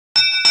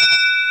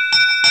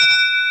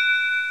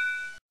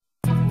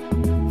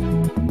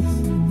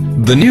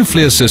The new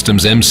Flir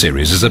Systems M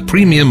series is a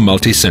premium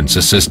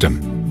multi-sensor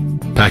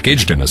system.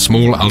 Packaged in a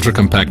small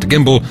ultra-compact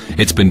gimbal,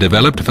 it's been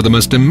developed for the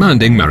most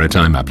demanding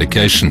maritime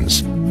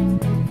applications.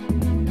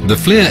 The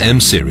Flir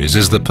M series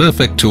is the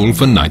perfect tool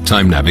for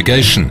nighttime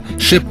navigation,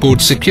 shipboard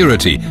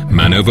security,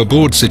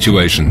 man-overboard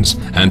situations,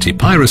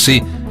 anti-piracy,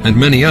 and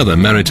many other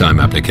maritime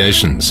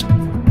applications.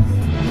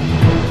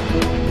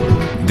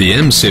 The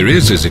M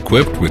series is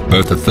equipped with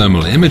both a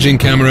thermal imaging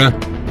camera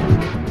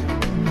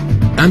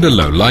and a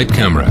low-light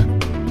camera.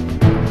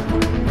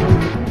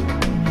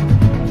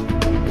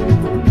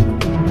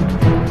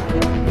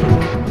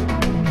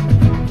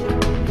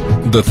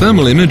 The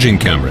thermal imaging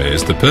camera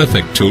is the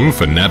perfect tool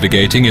for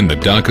navigating in the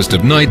darkest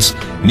of nights,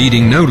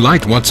 needing no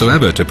light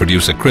whatsoever to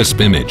produce a crisp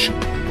image.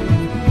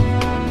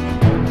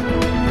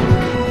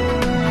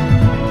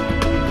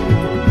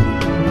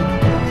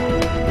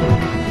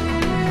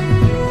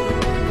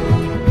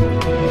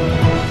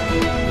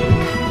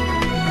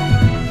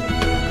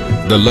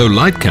 The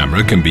low-light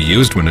camera can be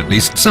used when at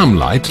least some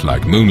light,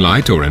 like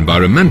moonlight or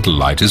environmental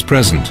light, is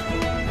present.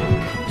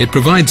 It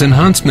provides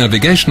enhanced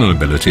navigational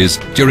abilities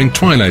during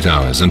twilight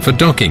hours and for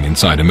docking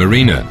inside a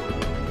marina.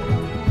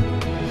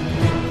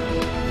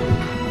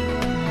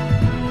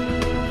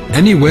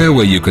 Anywhere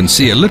where you can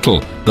see a little,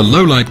 the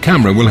low-light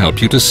camera will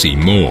help you to see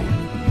more.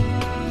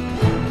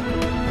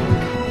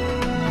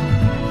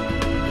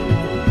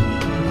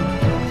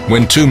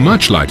 When too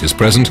much light is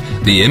present,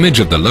 the image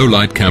of the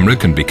low-light camera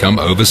can become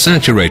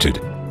oversaturated.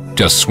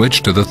 Just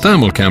switch to the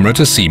thermal camera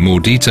to see more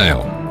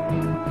detail.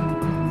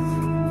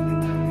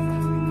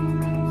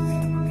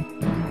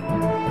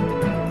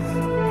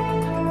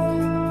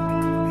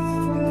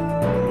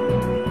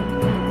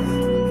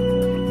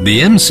 The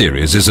M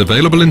series is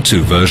available in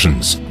two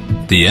versions.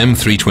 The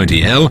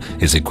M320L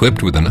is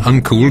equipped with an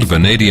uncooled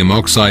vanadium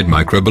oxide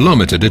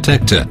microbolometer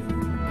detector.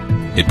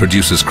 It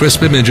produces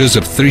crisp images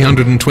of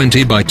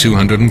 320 by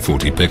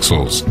 240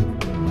 pixels.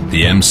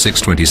 The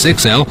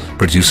M626L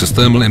produces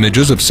thermal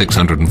images of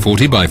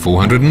 640 by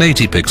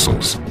 480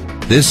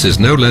 pixels. This is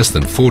no less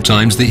than 4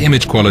 times the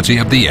image quality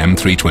of the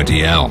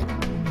M320L.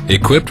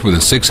 Equipped with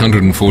a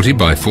 640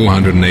 by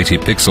 480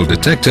 pixel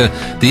detector,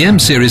 the M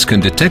series can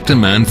detect a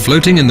man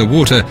floating in the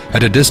water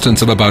at a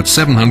distance of about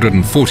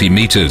 740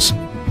 meters.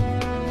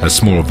 A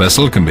small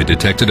vessel can be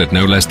detected at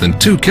no less than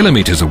 2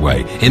 kilometers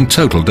away in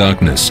total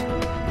darkness.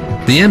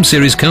 The M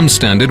series comes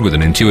standard with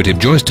an intuitive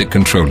joystick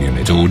control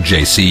unit, or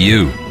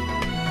JCU.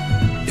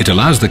 It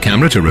allows the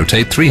camera to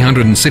rotate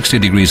 360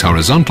 degrees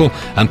horizontal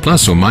and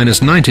plus or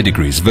minus 90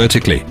 degrees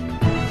vertically.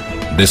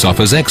 This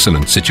offers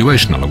excellent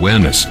situational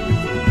awareness.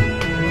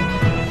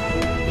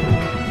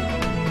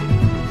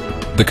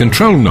 The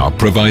control knob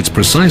provides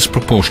precise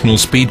proportional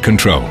speed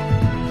control.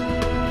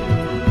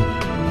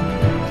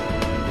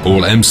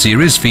 All M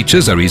series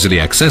features are easily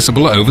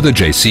accessible over the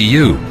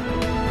JCU.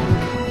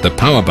 The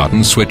power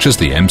button switches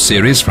the M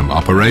series from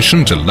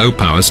operation to low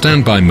power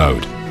standby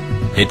mode.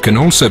 It can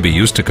also be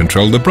used to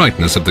control the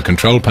brightness of the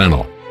control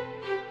panel.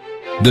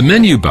 The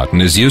menu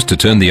button is used to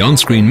turn the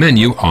on-screen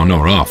menu on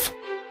or off.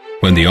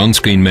 When the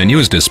on-screen menu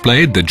is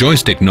displayed, the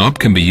joystick knob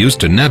can be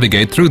used to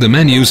navigate through the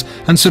menus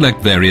and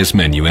select various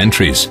menu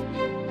entries.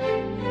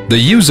 The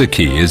user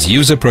key is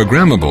user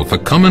programmable for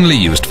commonly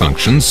used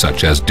functions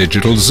such as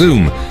digital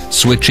zoom,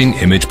 switching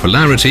image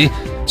polarity,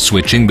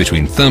 switching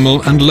between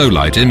thermal and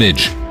low-light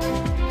image.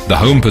 The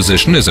home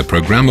position is a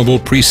programmable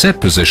preset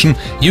position,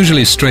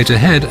 usually straight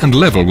ahead and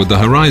level with the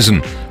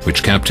horizon,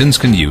 which captains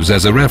can use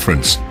as a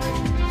reference.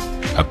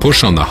 A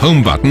push on the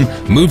home button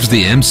moves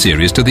the M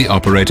series to the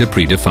operator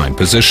predefined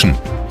position.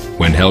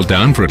 When held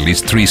down for at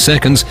least 3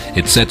 seconds,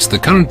 it sets the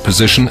current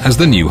position as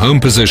the new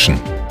home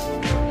position.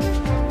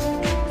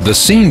 The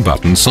scene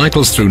button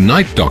cycles through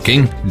night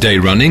docking, day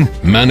running,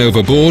 man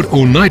overboard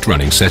or night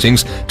running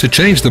settings to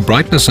change the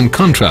brightness and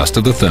contrast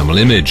of the thermal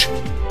image.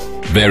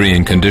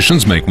 Varying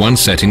conditions make one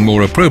setting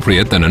more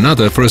appropriate than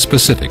another for a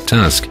specific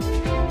task.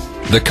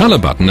 The color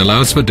button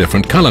allows for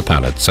different color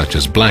palettes such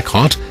as black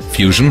hot,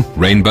 fusion,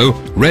 rainbow,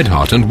 red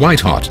hot and white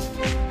hot.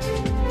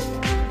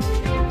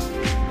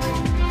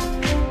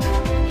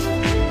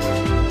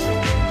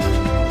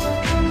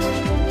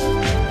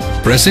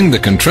 Pressing the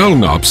control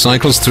knob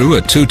cycles through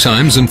a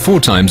 2x and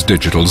 4x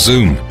digital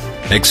zoom.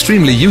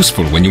 Extremely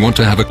useful when you want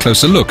to have a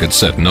closer look at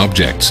certain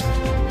objects.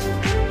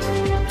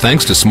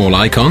 Thanks to small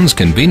icons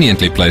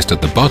conveniently placed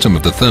at the bottom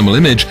of the thermal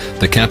image,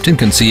 the captain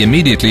can see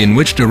immediately in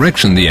which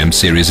direction the M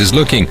series is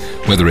looking,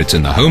 whether it's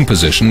in the home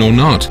position or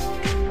not.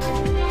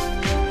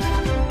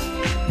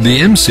 The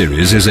M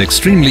series is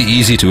extremely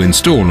easy to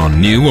install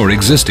on new or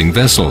existing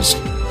vessels.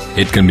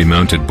 It can be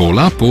mounted ball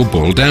up or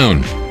ball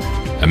down.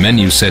 A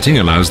menu setting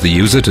allows the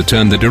user to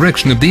turn the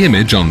direction of the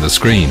image on the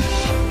screen.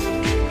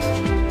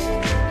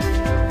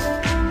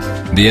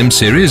 The M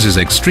series is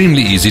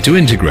extremely easy to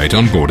integrate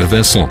on board a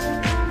vessel.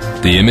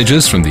 The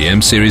images from the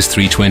M series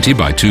 320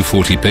 by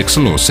 240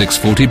 pixel or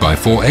 640 by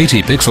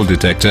 480 pixel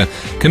detector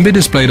can be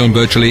displayed on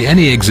virtually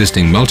any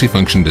existing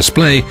multifunction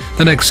display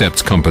that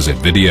accepts composite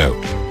video.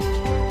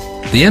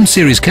 The M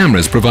series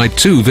cameras provide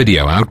 2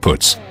 video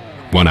outputs.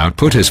 One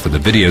output is for the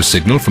video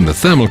signal from the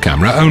thermal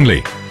camera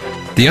only.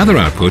 The other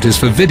output is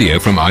for video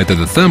from either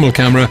the thermal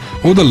camera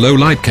or the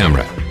low-light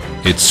camera.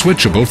 It's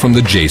switchable from the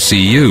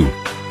JCU.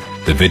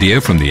 The video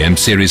from the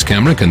M-series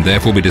camera can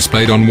therefore be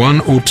displayed on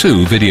one or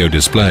two video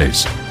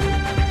displays.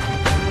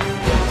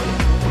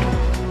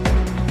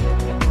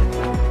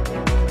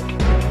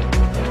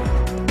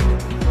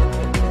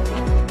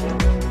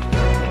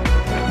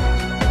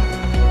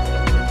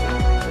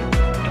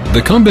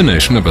 The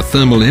combination of a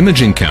thermal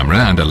imaging camera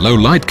and a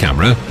low-light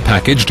camera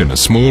packaged in a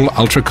small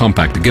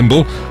ultra-compact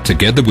gimbal,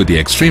 together with the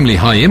extremely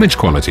high image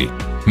quality,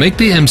 make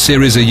the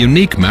M-series a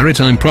unique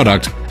maritime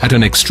product at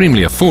an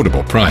extremely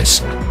affordable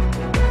price.